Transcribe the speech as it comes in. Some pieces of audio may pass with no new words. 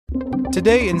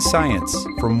Today in Science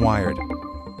from Wired.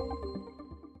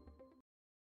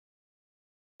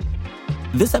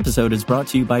 This episode is brought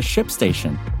to you by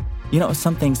ShipStation. You know,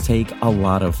 some things take a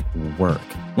lot of work,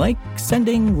 like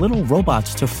sending little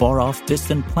robots to far-off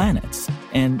distant planets.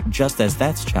 And just as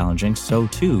that's challenging, so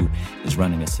too is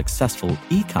running a successful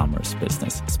e-commerce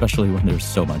business, especially when there's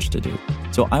so much to do.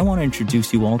 So I want to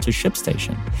introduce you all to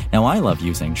ShipStation. Now, I love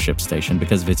using ShipStation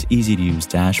because of its easy-to-use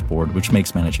dashboard, which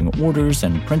makes managing orders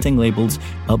and printing labels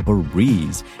a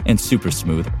breeze and super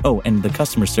smooth. Oh, and the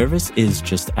customer service is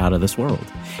just out of this world.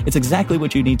 It's exactly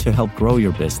what you need to help grow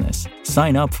your business.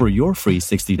 Sign up for your free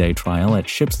 60-day trial at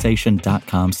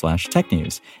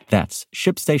shipstation.com/technews. That's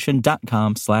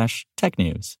shipstation.com/technews.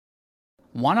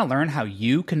 Want to learn how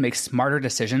you can make smarter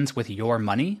decisions with your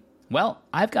money? Well,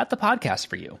 I've got the podcast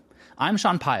for you. I'm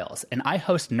Sean Piles, and I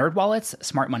host NerdWallet's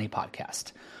Smart Money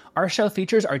Podcast. Our show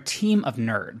features our team of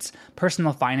nerds,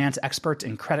 personal finance experts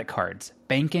in credit cards,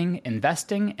 banking,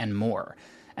 investing, and more.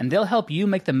 And they'll help you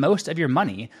make the most of your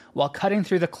money while cutting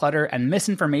through the clutter and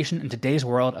misinformation in today's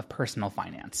world of personal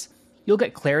finance. You'll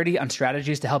get clarity on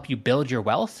strategies to help you build your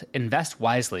wealth, invest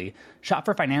wisely, shop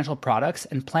for financial products,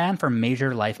 and plan for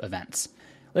major life events.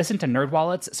 Listen to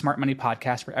NerdWallet's Smart Money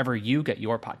Podcast wherever you get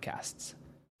your podcasts.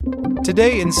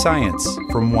 Today in Science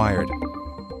from Wired.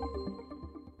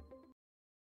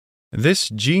 This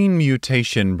gene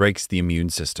mutation breaks the immune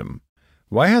system.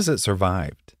 Why has it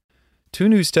survived? 2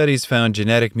 new studies found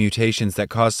genetic mutations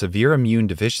that cause severe immune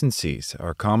deficiencies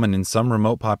are common in some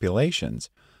remote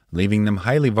populations, leaving them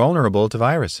highly vulnerable to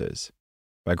viruses.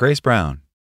 By Grace Brown.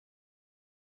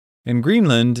 In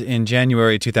Greenland, in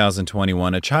January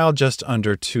 2021, a child just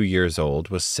under 2 years old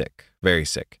was sick, very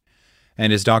sick,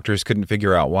 and his doctors couldn't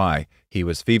figure out why. He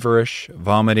was feverish,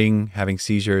 vomiting, having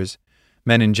seizures.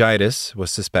 Meningitis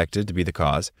was suspected to be the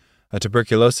cause. A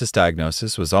tuberculosis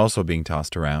diagnosis was also being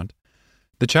tossed around.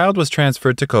 The child was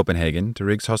transferred to Copenhagen, to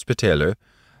Rigshospitalet,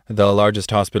 the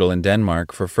largest hospital in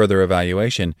Denmark, for further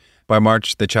evaluation. By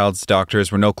March, the child's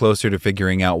doctors were no closer to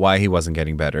figuring out why he wasn't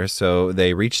getting better, so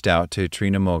they reached out to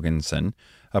Trine Mogensen,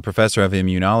 a professor of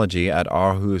immunology at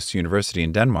Aarhus University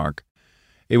in Denmark.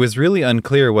 It was really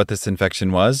unclear what this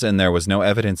infection was, and there was no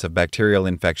evidence of bacterial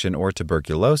infection or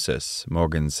tuberculosis,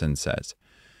 Mogensen says.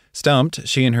 Stumped,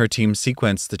 she and her team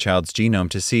sequenced the child's genome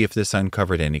to see if this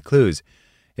uncovered any clues.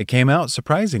 It came out,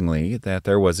 surprisingly, that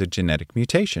there was a genetic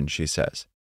mutation, she says.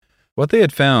 What they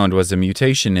had found was a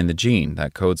mutation in the gene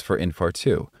that codes for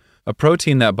INFAR2, a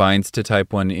protein that binds to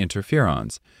type 1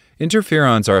 interferons.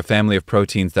 Interferons are a family of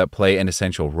proteins that play an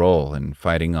essential role in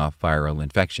fighting off viral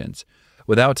infections.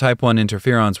 Without type 1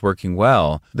 interferons working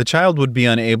well, the child would be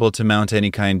unable to mount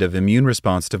any kind of immune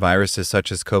response to viruses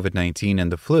such as COVID-19 and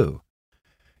the flu.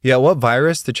 Yet what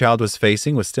virus the child was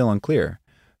facing was still unclear.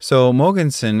 So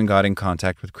Mogensen got in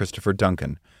contact with Christopher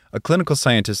Duncan, a clinical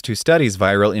scientist who studies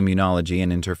viral immunology and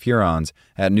interferons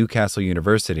at Newcastle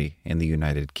University in the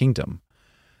United Kingdom.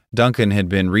 Duncan had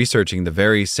been researching the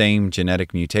very same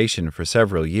genetic mutation for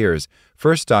several years,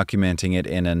 first documenting it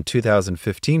in a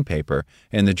 2015 paper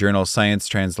in the journal Science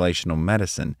Translational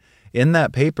Medicine. In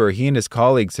that paper, he and his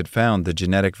colleagues had found the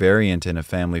genetic variant in a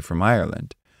family from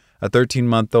Ireland. A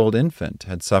 13-month-old infant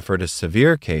had suffered a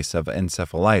severe case of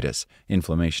encephalitis,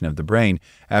 inflammation of the brain,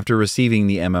 after receiving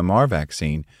the MMR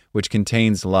vaccine, which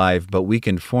contains live but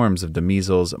weakened forms of the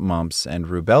measles, mumps, and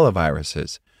rubella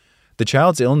viruses. The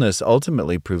child's illness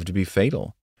ultimately proved to be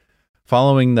fatal.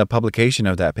 Following the publication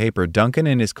of that paper, Duncan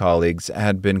and his colleagues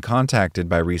had been contacted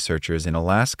by researchers in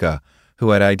Alaska who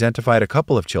had identified a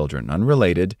couple of children,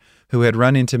 unrelated, who had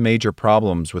run into major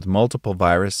problems with multiple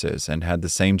viruses and had the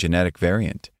same genetic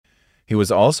variant. He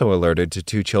was also alerted to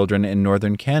 2 children in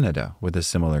northern Canada with a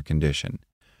similar condition.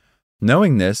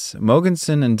 Knowing this,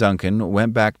 Mogensen and Duncan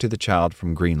went back to the child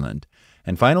from Greenland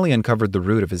and finally uncovered the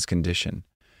root of his condition.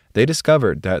 They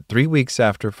discovered that 3 weeks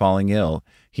after falling ill,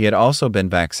 he had also been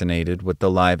vaccinated with the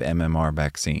live MMR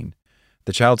vaccine.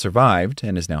 The child survived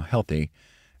and is now healthy.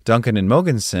 Duncan and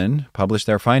Mogensen published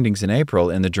their findings in April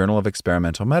in the Journal of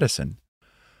Experimental Medicine.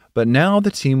 But now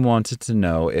the team wanted to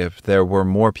know if there were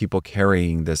more people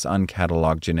carrying this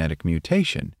uncatalogued genetic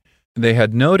mutation. They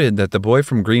had noted that the boy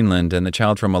from Greenland and the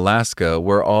child from Alaska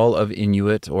were all of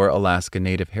Inuit or Alaska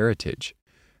Native heritage.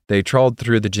 They trawled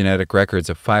through the genetic records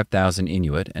of 5,000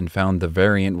 Inuit and found the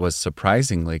variant was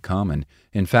surprisingly common.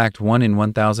 In fact, 1 in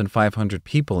 1,500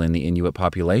 people in the Inuit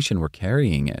population were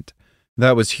carrying it.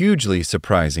 That was hugely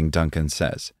surprising, Duncan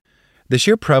says. The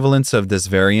sheer prevalence of this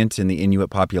variant in the Inuit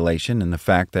population and the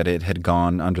fact that it had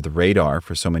gone under the radar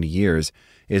for so many years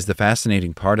is the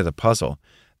fascinating part of the puzzle.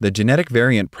 The genetic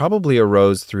variant probably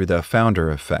arose through the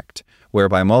founder effect,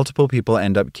 whereby multiple people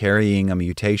end up carrying a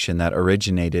mutation that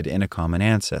originated in a common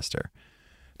ancestor.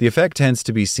 The effect tends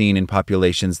to be seen in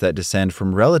populations that descend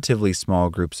from relatively small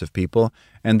groups of people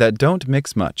and that don't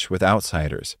mix much with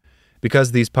outsiders.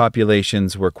 Because these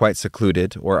populations were quite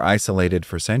secluded or isolated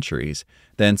for centuries,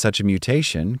 then such a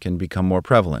mutation can become more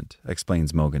prevalent,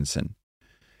 explains Mogensen.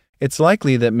 It's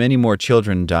likely that many more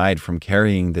children died from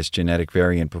carrying this genetic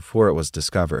variant before it was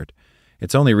discovered.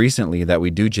 It's only recently that we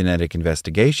do genetic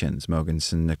investigations,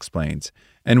 Mogensen explains,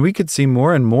 and we could see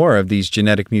more and more of these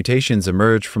genetic mutations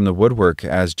emerge from the woodwork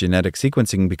as genetic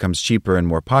sequencing becomes cheaper and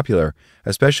more popular,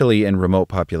 especially in remote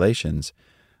populations.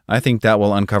 I think that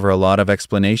will uncover a lot of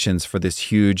explanations for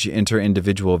this huge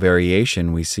inter-individual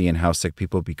variation we see in how sick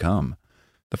people become.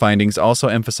 The findings also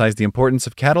emphasize the importance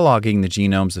of cataloging the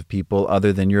genomes of people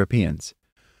other than Europeans.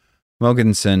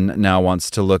 Mogensen now wants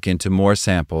to look into more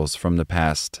samples from the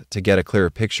past to get a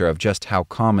clearer picture of just how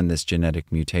common this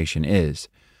genetic mutation is.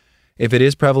 If it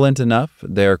is prevalent enough,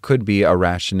 there could be a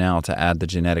rationale to add the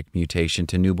genetic mutation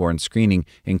to newborn screening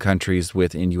in countries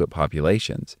with Inuit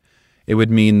populations. It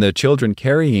would mean the children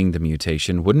carrying the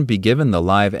mutation wouldn't be given the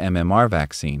live MMR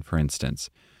vaccine, for instance.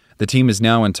 The team is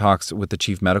now in talks with the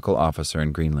chief medical officer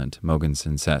in Greenland,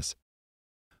 Mogensen says.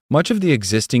 Much of the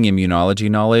existing immunology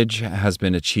knowledge has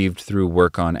been achieved through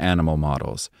work on animal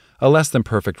models, a less than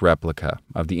perfect replica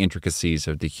of the intricacies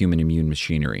of the human immune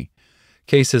machinery.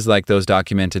 Cases like those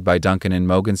documented by Duncan and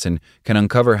Mogensen can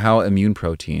uncover how immune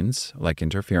proteins, like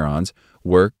interferons,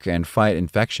 work and fight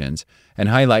infections, and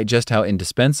highlight just how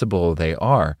indispensable they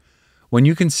are. When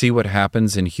you can see what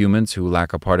happens in humans who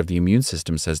lack a part of the immune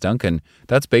system, says Duncan,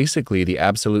 that's basically the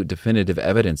absolute definitive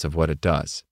evidence of what it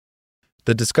does.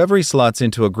 The discovery slots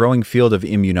into a growing field of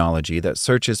immunology that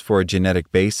searches for a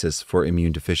genetic basis for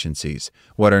immune deficiencies,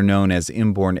 what are known as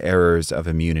inborn errors of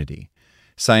immunity.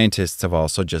 Scientists have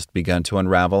also just begun to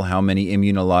unravel how many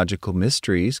immunological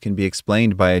mysteries can be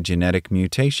explained by a genetic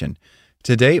mutation.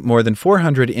 To date, more than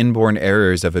 400 inborn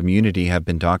errors of immunity have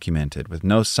been documented, with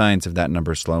no signs of that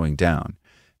number slowing down.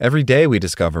 Every day we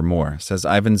discover more, says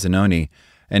Ivan Zanoni,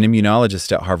 an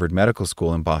immunologist at Harvard Medical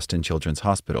School and Boston Children's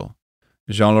Hospital.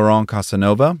 Jean-Laurent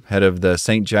Casanova, head of the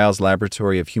St. Giles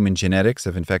Laboratory of Human Genetics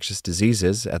of Infectious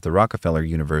Diseases at the Rockefeller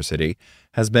University,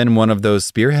 has been one of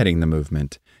those spearheading the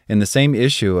movement. In the same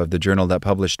issue of the journal that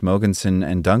published Mogensen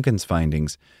and Duncan's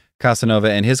findings,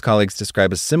 Casanova and his colleagues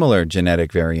describe a similar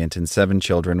genetic variant in 7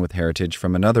 children with heritage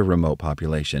from another remote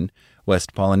population,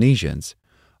 West Polynesians.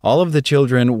 All of the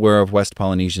children were of West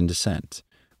Polynesian descent.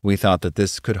 We thought that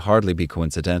this could hardly be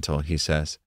coincidental, he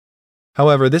says.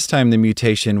 However, this time the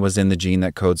mutation was in the gene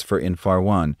that codes for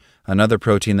INFAR1, another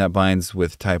protein that binds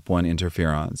with type 1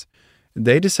 interferons.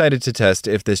 They decided to test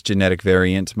if this genetic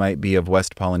variant might be of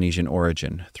West Polynesian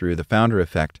origin through the founder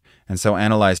effect, and so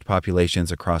analyzed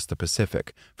populations across the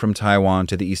Pacific, from Taiwan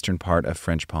to the eastern part of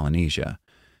French Polynesia.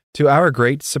 To our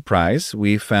great surprise,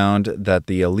 we found that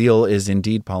the allele is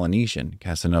indeed Polynesian,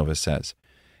 Casanova says.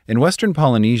 In Western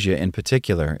Polynesia in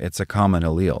particular, it's a common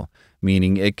allele,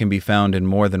 meaning it can be found in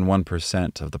more than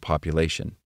 1% of the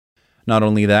population. Not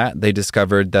only that, they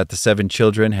discovered that the 7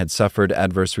 children had suffered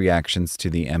adverse reactions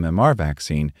to the MMR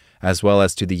vaccine, as well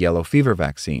as to the yellow fever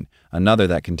vaccine, another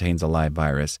that contains a live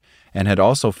virus, and had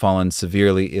also fallen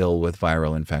severely ill with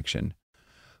viral infection.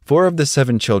 4 of the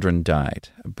 7 children died,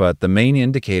 but the main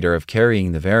indicator of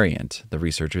carrying the variant, the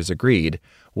researchers agreed,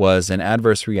 was an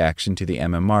adverse reaction to the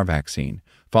MMR vaccine.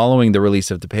 Following the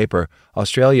release of the paper,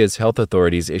 Australia's health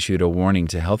authorities issued a warning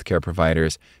to healthcare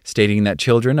providers, stating that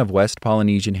children of West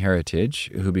Polynesian heritage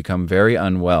who become very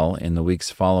unwell in the weeks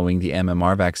following the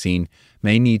MMR vaccine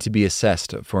may need to be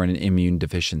assessed for an immune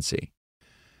deficiency.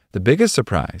 The biggest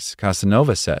surprise,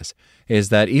 Casanova says, is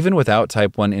that even without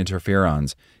type 1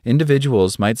 interferons,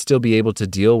 individuals might still be able to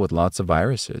deal with lots of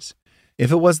viruses.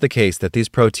 If it was the case that these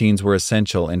proteins were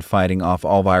essential in fighting off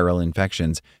all viral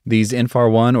infections, these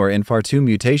INFAR1 or INFAR2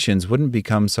 mutations wouldn't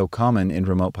become so common in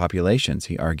remote populations,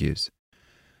 he argues.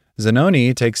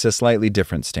 Zanoni takes a slightly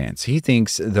different stance. He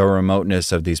thinks the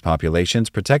remoteness of these populations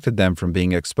protected them from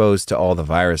being exposed to all the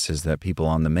viruses that people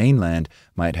on the mainland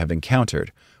might have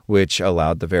encountered, which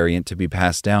allowed the variant to be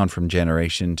passed down from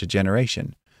generation to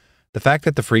generation. The fact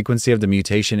that the frequency of the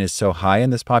mutation is so high in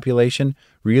this population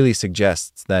really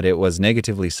suggests that it was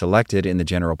negatively selected in the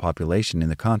general population in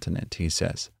the continent, he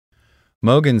says.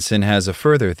 Mogensen has a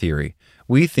further theory.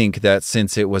 We think that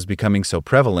since it was becoming so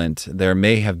prevalent, there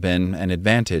may have been an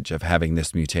advantage of having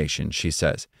this mutation, she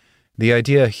says. The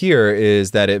idea here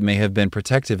is that it may have been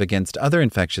protective against other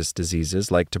infectious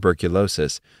diseases like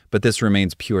tuberculosis, but this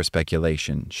remains pure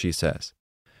speculation, she says.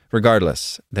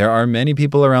 Regardless, there are many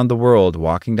people around the world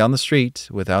walking down the street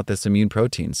without this immune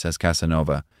protein, says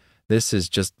Casanova. This is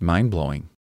just mind-blowing.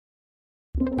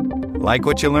 Like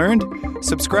what you learned?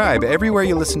 Subscribe everywhere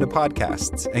you listen to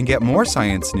podcasts and get more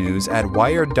science news at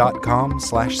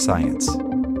wired.com/science.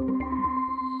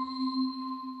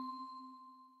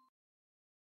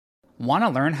 Want to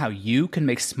learn how you can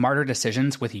make smarter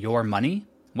decisions with your money?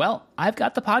 Well, I've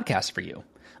got the podcast for you.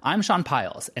 I'm Sean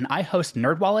Piles, and I host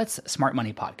NerdWallet's Smart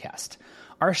Money Podcast.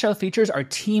 Our show features our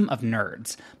team of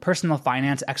nerds, personal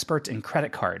finance experts in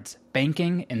credit cards,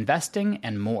 banking, investing,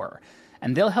 and more.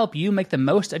 And they'll help you make the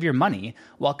most of your money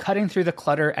while cutting through the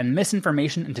clutter and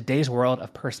misinformation in today's world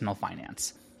of personal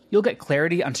finance. You'll get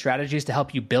clarity on strategies to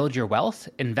help you build your wealth,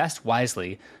 invest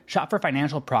wisely, shop for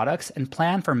financial products, and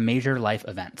plan for major life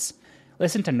events.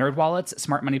 Listen to NerdWallet's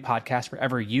Smart Money Podcast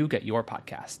wherever you get your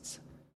podcasts.